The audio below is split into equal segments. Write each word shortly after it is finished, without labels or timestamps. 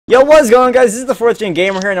Yo, what's going on, guys? This is the 4th Gen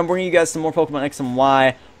Gamer here, and I'm bringing you guys some more Pokemon X and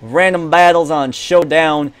Y random battles on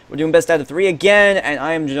Showdown. We're doing best out of 3 again, and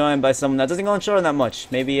I am joined by someone that doesn't go on Showdown that much.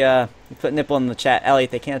 Maybe, you put nipple in the chat.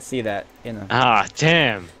 Elliot, they can't see that, you know. Ah,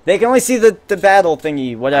 damn. They can only see the battle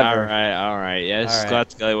thingy, whatever. Alright. Yes, glad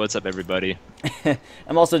to go. What's up, everybody?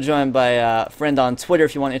 I'm also joined by a friend on Twitter,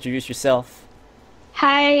 if you want to introduce yourself.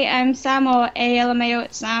 Hi, I'm Sam, or ALMAO,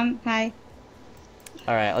 it's Sam. Hi.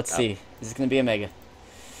 Alright, let's see. Is this going to be a Mega?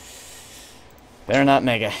 Better not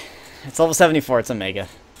Mega. It's level 74, it's a Mega.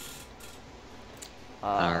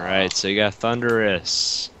 Alright, so you got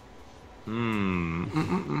Thunderous.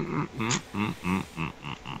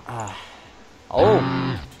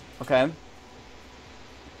 Oh. Okay.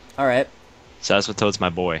 Alright. So that's what Toad's my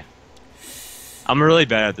boy. I'm really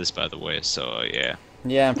bad at this, by the way, so yeah.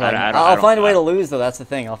 Yeah, I'm probably. I'll find a way to lose, though. That's the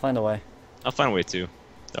thing. I'll find a way. I'll find a way, too.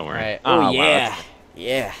 Don't worry. Alright. Oh, yeah. Wow,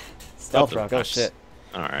 yeah. Stealth Rock. Oh, shit.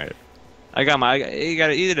 Alright. I got my... He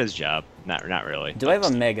did his job. Not really. Do I have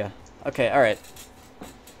a Mega? Okay, alright.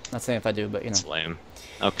 Not saying if I do, but, you know. It's lame.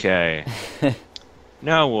 Okay.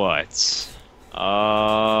 Now what?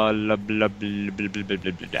 Blah, blah, blah, blah, blah, blah,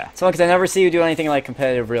 blah, blah. So, because I never see you do anything, like,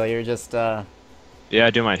 competitive, really. You're just, Yeah, I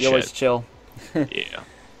do my shit. You always chill. Yeah.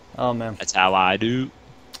 Oh, man. That's how I do.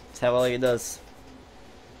 That's how Elliot does.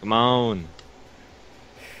 Come on.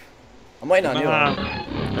 I'm waiting on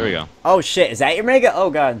you. There we go. Oh, shit. Is that your Mega? Oh,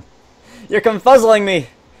 God. You're confuzzling me.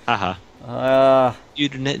 Haha. You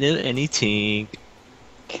do not know anything.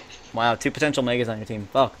 Wow, 2 potential Megas on your team.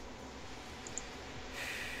 Fuck.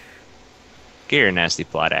 Get your nasty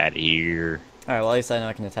plot out of here. Alright, well, at least I know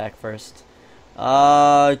I can attack first.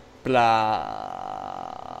 Blah.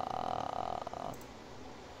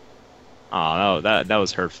 Oh, no, that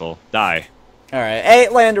was hurtful. Die. Alright. Hey,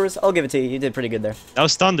 Landorus, I'll give it to you. You did pretty good there. That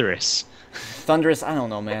was Thunderous. Thunderous? I don't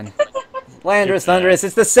know, man. Landorus, Thunderous,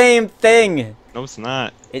 it's the same thing! No, it's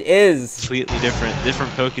not. It is. Completely different.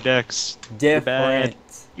 Different Pokedex. Different.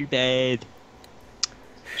 You're bad.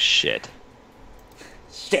 Shit.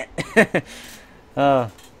 Shit.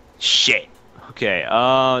 Shit. Okay,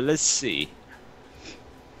 let's see.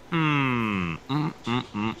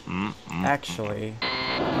 Actually.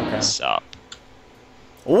 Okay. What's up?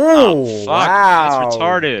 Ooh, Oh, fuck. wow. That's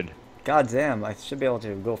retarded. God damn, I should be able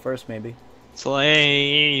to go first, maybe. It's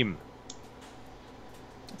lame.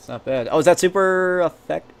 It's not bad. Oh, is that super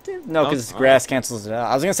effective? No, because grass cancels it out.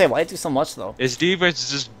 I was gonna say, why do so much, though? His defense is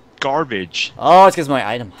just garbage. Oh, it's because my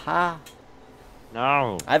item. Ha.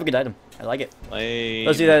 No. I have a good item. I like it. Lame.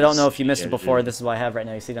 Those of you that don't know, if you missed it before, this is what I have right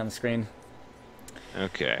now. You see it on the screen.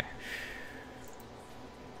 Okay.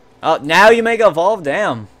 Oh, now you make evolve.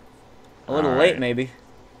 Damn. A little late, Alright. maybe.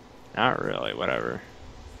 Not really. Whatever.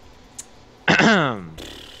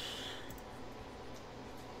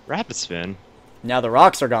 Rapid spin. Now the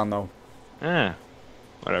rocks are gone, though.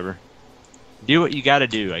 Whatever. Do what you gotta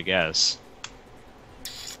do, I guess.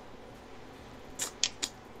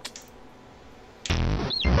 A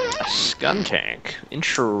Skuntank.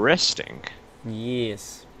 Interesting.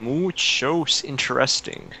 Yes. Muchos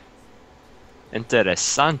interesting.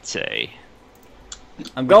 Interessante.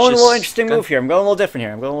 I'm going a little is interesting move here. I'm going a little different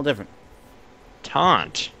here. I'm going a little different.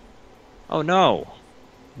 Taunt. Oh no.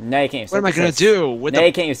 Now you can't use What am I synthesis. gonna do with Now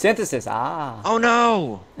you can't use synthesis. Ah. Oh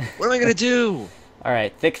no! What am I gonna do?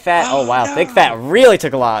 Alright, thick fat. Oh, Oh, wow. no. Thick fat really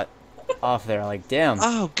took a lot off there. Like, damn.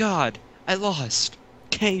 Oh god, I lost.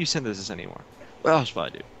 Can't use synthesis anymore. What else will I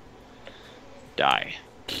do? Die.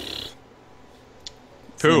 It's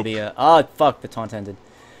gonna Poop. be a... Oh, fuck. The taunt ended.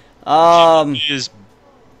 He is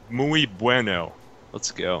muy bueno.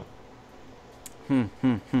 Let's go. What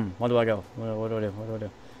do I go? What do I do? What do I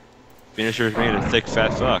do? Finisher's made a thick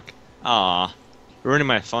fat fuck. Aw. Ruining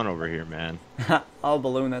my fun over here, man. Oh,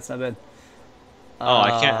 balloon. That's not bad. Oh,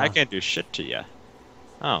 I can't do shit to ya.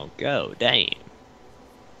 Oh, go, damn.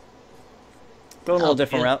 Going a little Oh,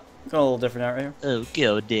 different yeah. route. Going a little different route right here. Oh,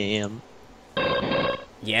 go, damn.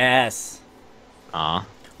 Yes. Aw.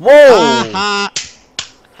 Whoa! Ha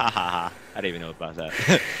ha ha. I didn't even know about that.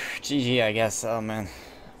 GG, I guess. Oh, man.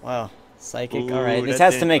 Wow. Psychic. Ooh, Alright. This that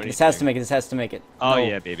has to didn't make do it. This has to anything. make it. This has to make it. Oh, No.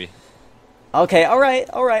 yeah, baby. Okay. Alright.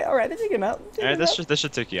 Alright. Let's take him out. Alright, this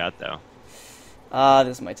should take you out, though.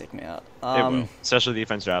 This might take me out. It will. Special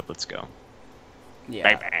defense drop, let's go. Yeah.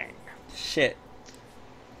 Bang, bang. Shit.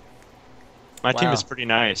 My team Wow. is pretty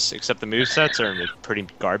nice, except the movesets are pretty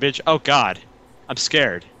garbage. Oh god, I'm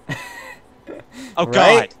scared. Oh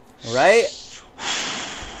Right? god. Right?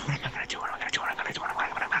 What am I gonna do? What am I gonna do? What am I gonna do? What am I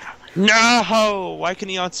gonna do? No! Why can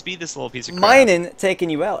he outspeed this little piece of crap? Minin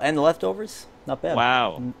taking you out. And the leftovers? Not bad.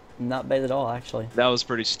 Wow. Not bad at all, actually. That was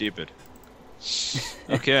pretty stupid.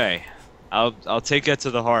 Okay. I'll take that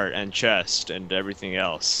to the heart and chest and everything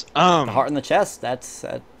else. The heart in the chest. That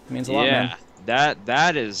means a lot, man. Yeah,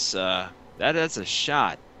 that's a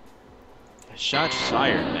shot. A shot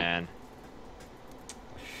fired, man.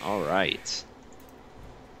 All right.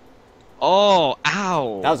 Oh,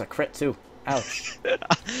 ow! That was a crit too. Ouch.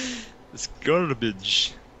 It's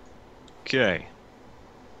garbage. Okay.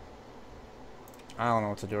 I don't know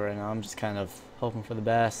what to do right now. I'm just kind of hoping for the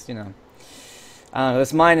best, you know. I don't know.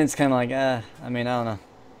 This mining's kind of like, I mean, I don't know.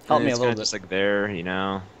 Help me a little bit. Just like there, you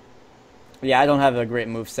know. Yeah, I don't have a great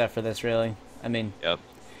move set for this, really. I mean, Yep.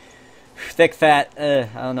 thick fat. I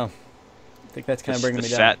don't know. I think that's kind of bringing me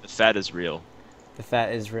down. The fat is real. The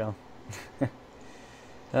fat is real.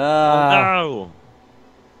 Oh, no!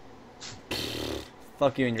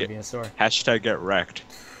 Fuck you and your Venusaur. Hashtag get wrecked.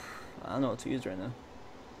 I don't know what to use right now.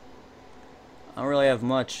 I don't really have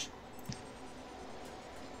much.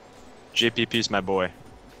 JPP's my boy.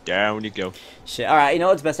 Down you go. Shit. All right. You know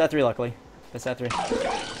what's best at 3? Luckily, best at 3.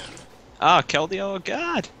 Ah, Keldeo, oh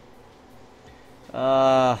god. What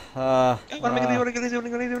am I gonna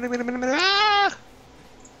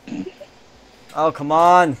do? Oh, come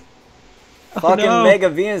on. Fucking no. Mega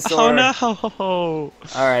Venusaur. Oh no.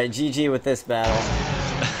 Alright, GG with this battle.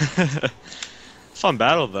 Fun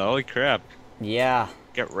battle though, holy crap. Yeah.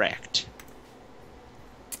 Get wrecked.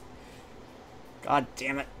 God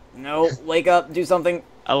damn it. No, wake up, do something.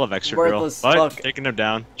 I love Extra Worthless Drill, but fuck. taking him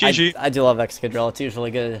down. GG. I do love Excadrill. It's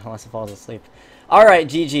usually good unless it falls asleep. Alright,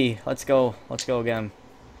 GG. Let's go. Let's go again.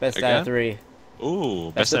 Best out of 3.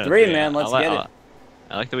 Ooh, best of 3, man. Let's get it.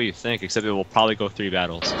 I like the way you think, except it will probably go 3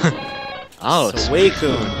 battles. Oh,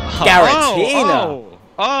 Suicune. Garatina.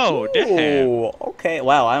 Oh, damn. Ooh, okay.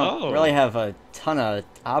 Wow, I don't really have a ton of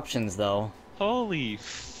options, though. Holy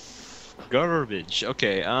garbage.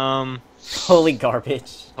 Okay, Holy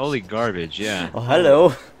garbage. Holy garbage, yeah. Oh,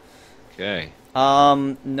 hello. Okay.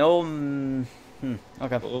 No.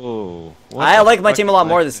 Okay. Oh. I like my team a lot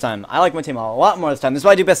more this time. I like my team a lot more this time. This is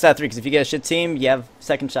why I do best out of 3, because if you get a shit team, you have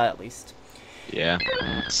second shot at least. Yeah.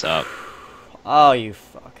 What's up? Oh, you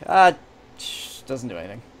fuck. Doesn't do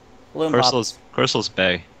anything. Balloon Pop. Corso's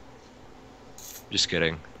Bay. Just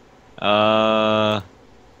kidding. Okay.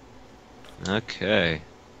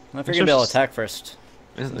 I figured you'd be able to attack first,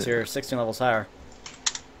 since you're 16 levels higher.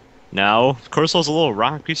 No, Corso's a little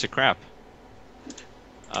rock piece of crap.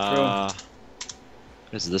 What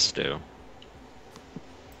does this do?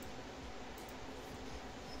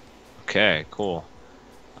 Okay, cool.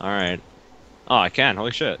 Alright. Oh, I can.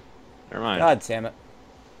 Holy shit. Never mind. God damn it.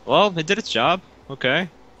 Well, it did its job. Okay.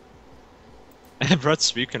 It brought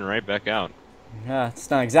speaking right back out. Yeah, it's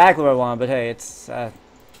not exactly what I want, but hey, it's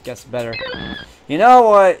gets better. You know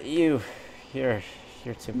what? You're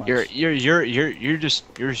too much. You're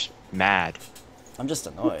just mad. I'm just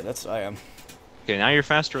annoyed. That's what I am. Okay, now you're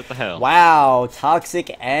faster. What the hell? Wow,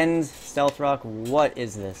 Toxic and Stealth Rock. What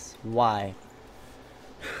is this? Why?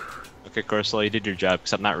 Okay, Corso, you did your job,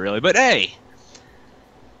 except not really. But hey.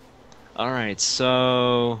 All right,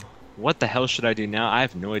 so what the hell should I do now? I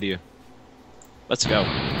have no idea. Let's go.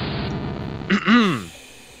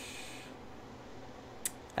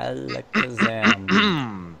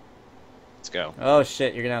 Alakazam. Let's go. Oh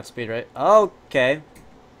shit, you're gonna outspeed, right? Okay.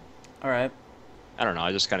 Alright. I don't know,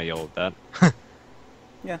 I just kind of yelled at that.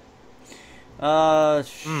 Yeah. Blah,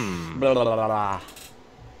 blah, blah, blah.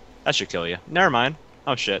 That should kill you. Never mind.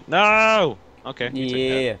 Oh shit. No! Okay.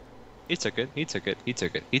 Yeah. He took it. He took it. He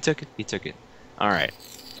took it. He took it. He took it. Alright.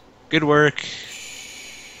 Good work.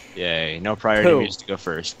 Yay. No priority music to go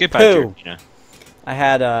first. Get back here, Gina. I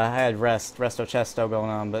had Resto Chesto going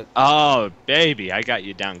on, but oh baby, I got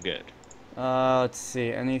you down good. Let's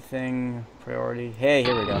see, anything priority. Hey,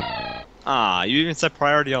 here we go. Ah, you even said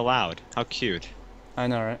priority aloud. How cute. I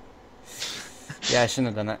know, right? Yeah, I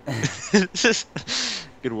shouldn't have done that.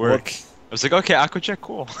 Good work. Whoops. I was like, okay, Aquajet,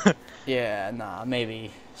 cool. Yeah, nah,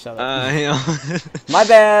 maybe. Shut up. You know. My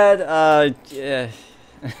bad. Yeah.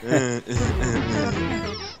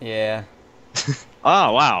 Yeah.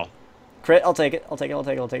 Oh wow. Crit, I'll take it. I'll take it. I'll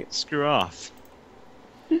take it. I'll take it. Screw off.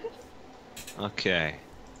 Okay.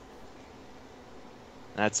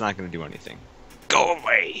 That's not gonna do anything. Go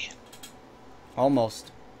away.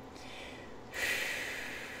 Almost.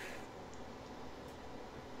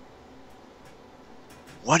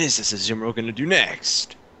 What is this Azumarill gonna do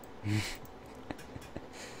next?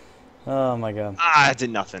 Oh my god. Ah, it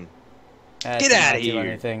did nothing. Get out of here.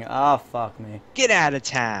 Anything. Ah, fuck me. Get out of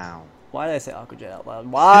town. Why did I say Aquajet out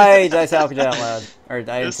loud? Why did I say Aquajet out loud? Or I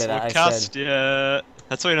didn't say that. I said. Yeah.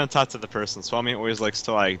 That's why you don't talk to the person. Swami always likes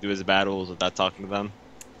to like do his battles without talking to them.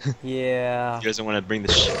 Yeah. He doesn't want to bring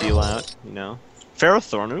the spiel out, you know.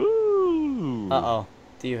 Ferrothorn. Ooh. Ooh. Uh-oh.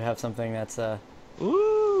 Do you have something that's,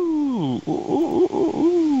 Ooh.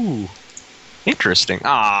 Ooh. Interesting.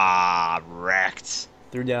 Ah, wrecked.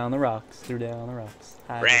 Threw down the rocks, threw down the rocks.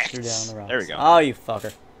 I just threw down the rocks. There we go. Oh, you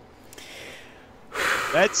fucker.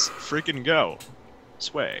 Let's freaking go.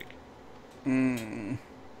 Swag. Mm.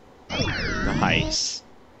 Nice.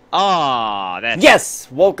 Ah, that's...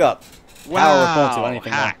 Yes! Woke up. Wow. Power won't do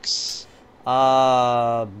anything. Hacks.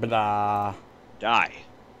 Blah. Die.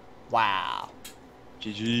 Wow.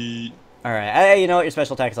 GG. Alright, you know what? Your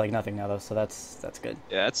special attack is like nothing now, though, so that's good.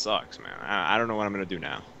 Yeah, that sucks, man. I don't know what I'm gonna do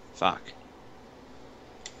now. Fuck.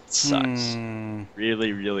 It sucks.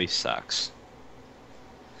 Really, really sucks.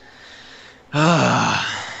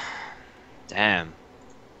 Ah. Damn.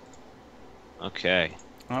 Okay.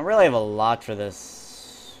 I don't really have a lot for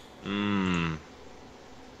this. Guess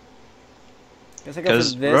I go for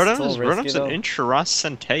Because this. It's a little risky, Rotom's an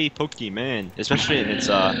interesting Pokemon, especially in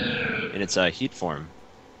its heat form.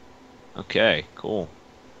 Okay, cool.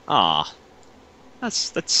 Ah, that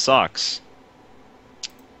sucks.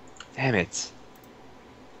 Damn it.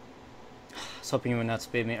 I was hoping you would not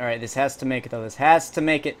speed me. Alright, this has to make it, though. This has to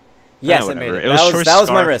make it. Yes, it made it. That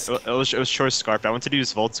was my risk. It was choice scarf. I wanted to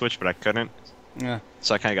use Volt Switch, but I couldn't. Yeah.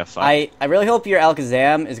 So I kind of got fucked. I really hope your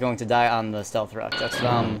Alakazam is going to die on the Stealth Rock. That's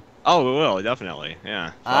Oh, it will, definitely.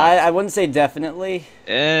 Yeah. I wouldn't say definitely.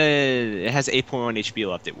 It has 8.1 HP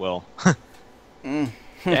left. It will.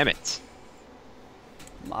 Damn it.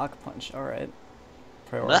 Mach Punch. Alright.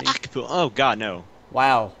 Priority. Oh, God, no.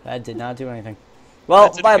 Wow, that did not do anything.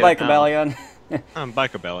 Well, bye-bye, Cobalion. I'm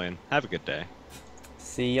Bicobellion. Have a good day.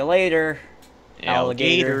 See you later,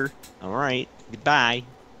 alligator. Alright, goodbye.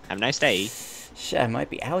 Have a nice day. Shit, I might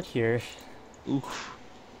be out here. Oof.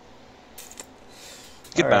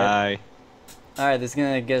 Goodbye. Alright, this is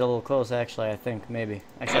gonna get a little close, actually, I think. Maybe.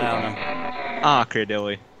 Actually, I don't know. Ah,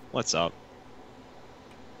 Cradilly. What's up?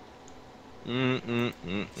 Someone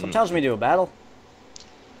challenged me to a battle.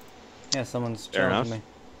 Yeah, someone's challenging me.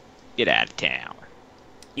 Get out of town.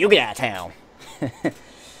 You get out of town.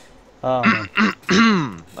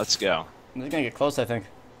 Man. Let's go. This is gonna get close, I think.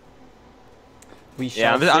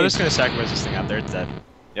 Yeah, I'm just gonna sacrifice this thing out there. It's dead.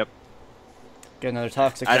 Yep. Get another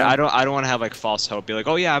toxic. I don't want to have like false hope. Be like,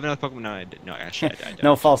 oh yeah, I have another Pokemon. No, actually, I don't.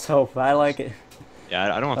 No false hope. I like it.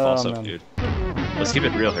 Yeah, I don't want false hope, dude. Let's keep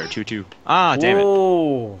it real here. 2-2. Ah, damn it.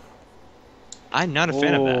 Ooh. I'm not a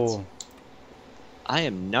fan of that. I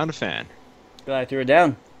am not a fan. Good, I threw it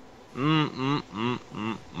down.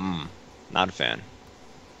 Not a fan.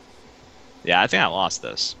 Yeah, I think I lost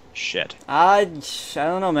this. Shit. I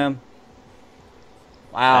don't know, man.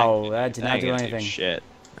 Wow, that did not do anything. Shit.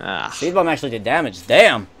 Ah. Speed Bomb actually did damage.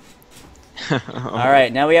 Damn.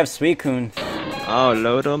 Alright, now we have Suicune. Oh,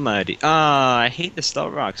 Lord Almighty. Ah, I hate the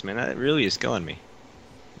Stealth Rocks, man. That really is killing me.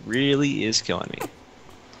 Really is killing me.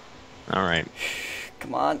 Alright.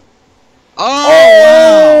 Come on.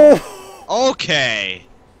 Oh! Wow. Okay.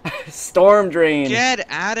 Storm Drain. Get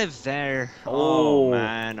out of there. Oh,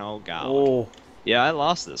 man. Oh, God. Oh. Yeah, I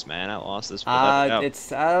lost this, man. I lost this. I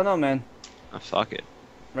don't know, man. Oh, fuck it.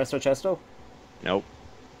 Resto Chesto? Nope.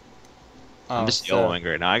 Oh, I'm just YOLOing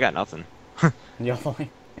right now. I got nothing. YOLOing?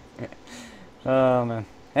 Oh, man.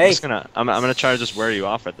 Hey! I'm gonna try to just wear you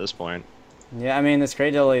off at this point. Yeah, I mean, this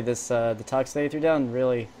Cradilly, the Tox that you threw down,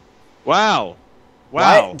 really... Wow!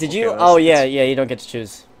 Wow! What? Did you? Oh, yeah, you don't get to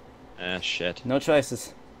choose. Shit. No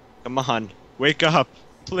choices. Come on. Wake up.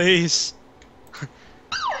 Please.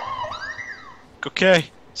 Okay.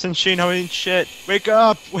 Sunshine, how ain't shit. Wake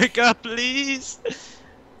up. Wake up, please.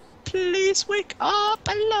 Please wake up.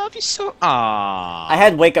 I love you so. Ah. I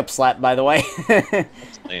had Wake Up Slap, by the way.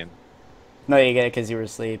 That's lame. No, you get it because you were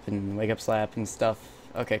asleep and Wake Up Slap and stuff.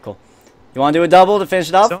 Okay, cool. You want to do a double to finish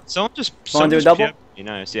it off? Someone just... Want to do a double? Be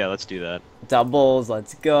nice. Yeah, let's do that. Doubles,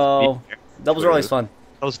 let's go. Doubles are always fun.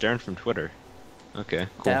 That was Darren from Twitter. Okay,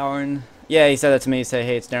 cool. Darren. Yeah, he said that to me. He said,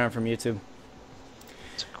 hey, it's Darren from YouTube.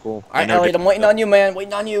 That's cool. Alright, Elliot, I'm waiting on you, man.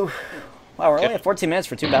 Waiting on you. Wow, we're only at 14 minutes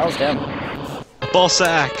for 2 battles. Damn. Ball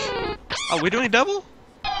sack. Oh, we doing double?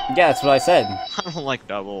 Yeah, that's what I said. I don't like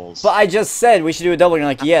doubles. But I just said we should do a double. And you're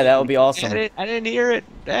like, yeah, that would be awesome. I didn't hear it.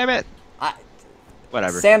 Damn it.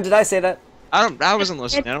 Whatever. Sam, did I say that? I wasn't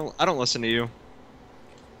listening. I don't listen to you.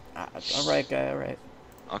 Alright, guy, alright.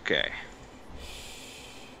 Okay.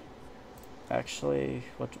 Actually,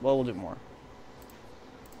 well, we'll do more.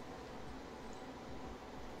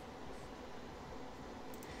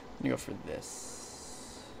 Let me go for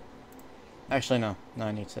this. Actually, no. No,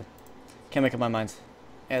 I need to. Can't make up my mind.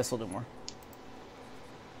 Yeah, this will do more.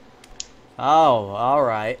 Oh,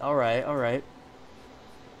 alright, alright, alright.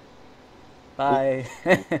 Bye.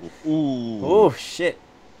 Ooh. Oh, shit.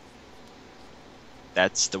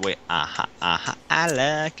 That's the way. I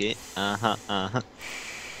like it.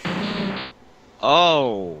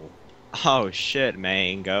 Oh. Oh shit,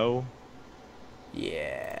 mango.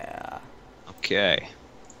 Yeah. Okay.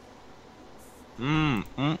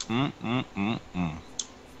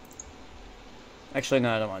 Actually, no,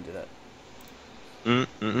 I don't want to do that.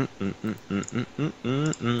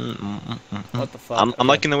 What the fuck? I'm Okay.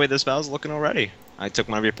 liking the way this battle's looking already. I took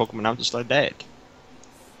one of your Pokemon out to start dead.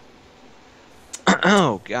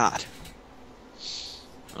 Oh god.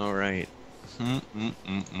 All right.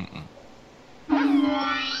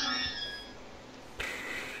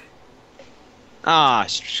 Ah,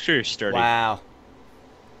 screw sturdy. Wow.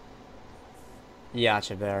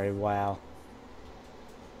 Yacha berry. Wow.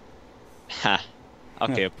 Ha.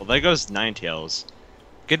 Okay, well there goes Ninetales.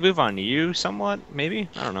 Good move on you, somewhat, maybe?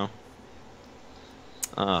 I don't know.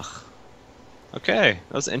 Ugh. Okay,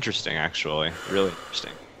 that was interesting, actually. Really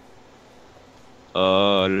interesting.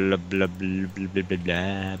 Blah blah blah blah blah blah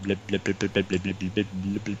blah blah blah blah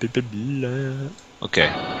blah blah blah. Okay.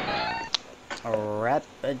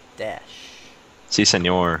 Rapidash. Si,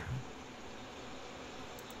 senor.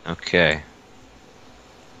 Okay.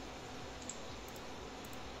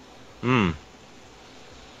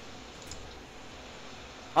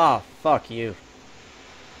 Oh, fuck you.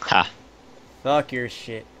 Ha. Fuck your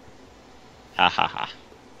shit. Ha ha ha.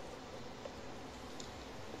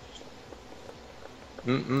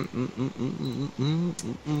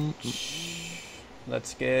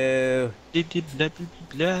 Let's go.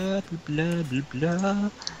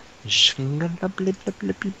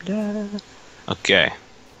 Okay.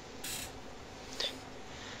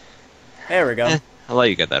 There we go. I'll let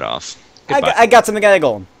you get that off. Goodbye. I got something out of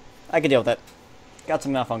gold. I can deal with that. Got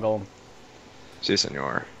something off on gold. Si,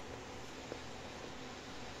 senor.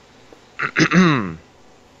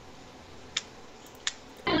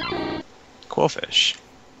 Quillfish.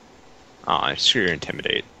 Aw, I sure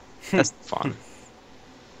intimidate. That's fun.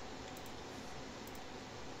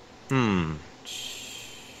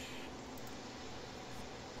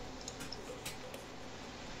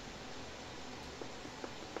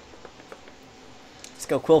 Let's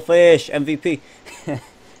go, Quillfish, MVP.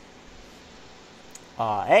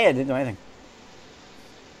 Hey, I didn't do anything.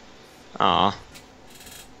 Aw.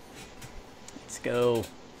 Let's go.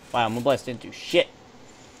 Wow, Moonblast didn't do shit.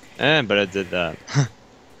 But I did that.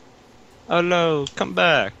 Oh no, come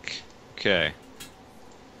back. Okay.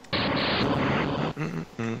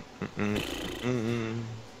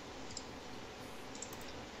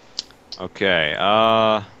 Okay,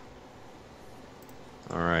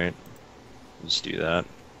 alright. Let's do that.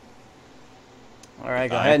 Alright,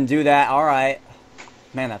 go ahead and do that. Alright.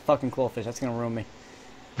 Man, that fucking Quillfish, that's gonna ruin me.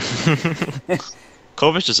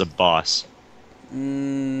 Quillfish is a boss.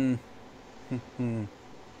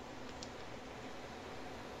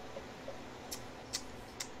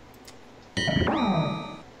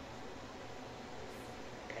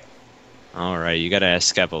 Alright, you got a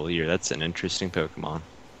Escavalier. That's an interesting Pokemon.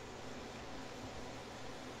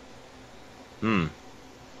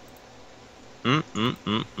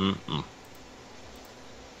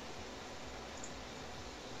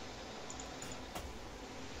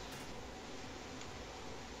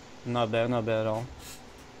 Not bad at all.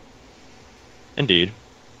 Indeed.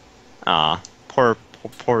 Ah, poor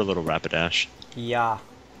little Rapidash. Yeah.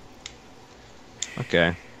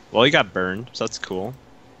 Okay. Well, you got burned, so that's cool.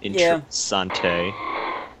 Yeah. Interessante.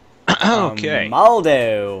 Okay.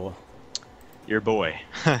 Maldo. Your boy.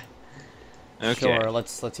 Okay. Sure,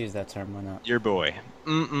 let's use that term. Why not? Your boy.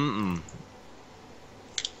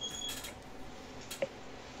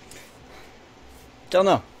 Don't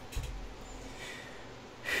know.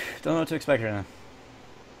 Don't know what to expect right now.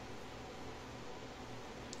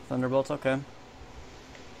 Thunderbolts, okay.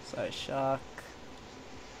 Side shock.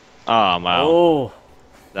 Oh, wow. Oh,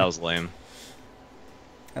 That was lame.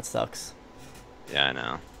 that sucks. Yeah, I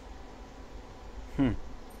know.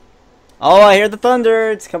 Oh, I hear the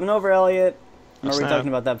thunder. It's coming over, Elliot. Oh, Remember we snap. talking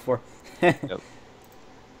about that before? Yep.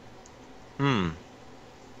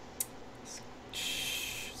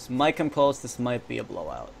 This might come close. This might be a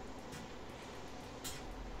blowout.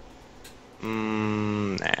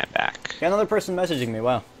 Nah, back. Got another person messaging me.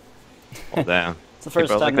 Wow. Well, damn. It's the first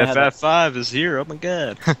People are time like, I had that that. Fat 5 is here. Oh my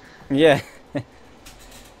god. Yeah.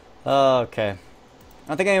 Okay. I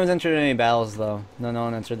don't think anyone's entered any battles though. No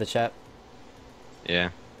one entered the chat. Yeah.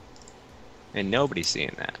 And nobody's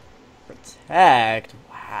seeing that. Protect.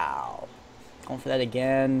 Wow. Going for that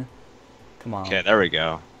again. Come on. Okay, there we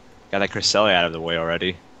go. Got that Cresselia out of the way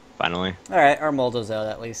already. Finally. Alright, our Moldo's out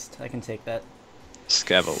at least. I can take that.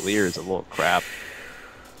 Scavalier is a little crap.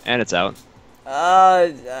 And it's out. Uh,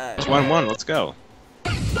 It's 1-1. Let's go.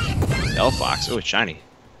 Delphox. Oh, it's shiny.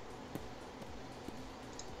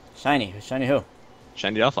 Shiny. Shiny who?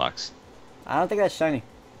 Shiny Delphox. I don't think that's shiny.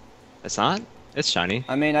 It's not? It's shiny.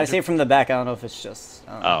 I mean, I see it from the back. I don't know if it's just...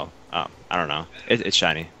 I don't know. I don't know. It's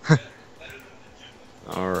shiny.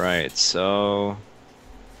 Alright, so...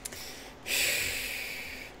 It's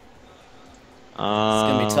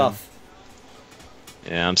gonna be tough.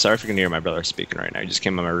 Yeah, I'm sorry if you can hear my brother speaking right now. He just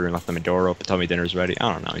came in my room, left my door open, told me dinner's ready.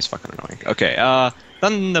 I don't know, he's fucking annoying. Okay,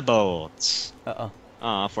 Thunderbolts.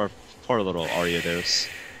 Uh-oh. For poor little Ariados.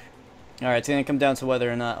 Alright, it's gonna come down to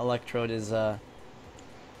whether or not Electrode is, gonna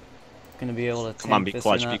be able to Come on, tank be this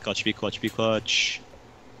clutch, or be not. clutch, be clutch, be clutch.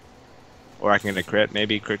 Or I can get a crit,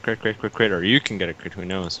 maybe. Crit, or you can get a crit, who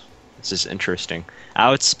knows. This is interesting.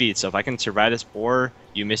 Outspeed, so if I can survive this or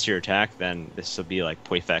you miss your attack, then this will be like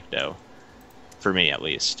perfecto. For me, at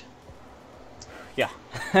least. Yeah.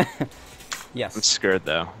 Yes. I'm scared,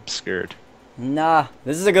 though. I'm scared. Nah,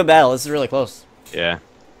 this is a good battle. This is really close. Yeah.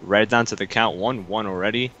 Right down to the count. 1-1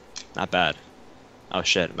 already. Not bad. Oh,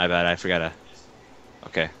 shit. My bad. I forgot to...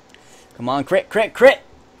 Okay. Come on, crit!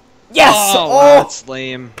 Yes! Oh, that's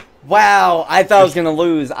lame. Wow, I thought I was gonna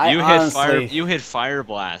lose. You hit Fire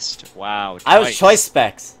Blast. Wow. I was choice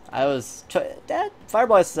specs. That Fire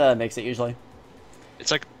Blast makes it usually. It's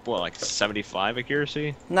like, what, like 75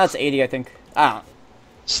 accuracy? No, it's 80, I think. I don't know.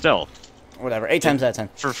 Still. Whatever, 8 times out of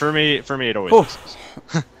 10. For me, it always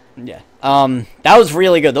is. Yeah. That was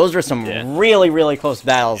really good. Those were some really close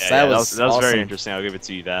battles. Yeah, that was awesome. very interesting. I'll give it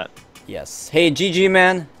to you that. Yes. Hey, GG,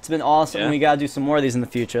 man. It's been awesome. Yeah. We gotta do some more of these in the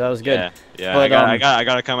future. That was good. Yeah. But, I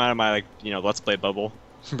gotta come out of my Let's Play bubble.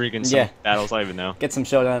 Bring in some battles. I don't even know. Get some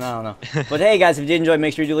showdown. I don't know. But hey, guys, if you did enjoy,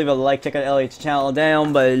 make sure you do leave a like. Check out Elliot's channel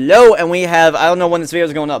down below, and we have I don't know when this video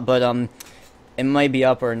is going up, but it might be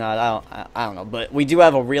up or not. I don't know. But we do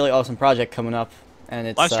have a really awesome project coming up, and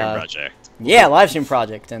it's Livestream project. Yeah, livestream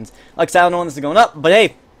project, and like I said, I don't know when this is going up, but hey,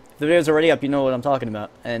 if the video's already up, you know what I'm talking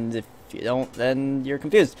about, and if you don't, then you're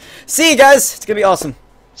confused. See you guys. It's gonna be awesome.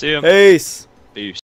 See you. Peace. Peace.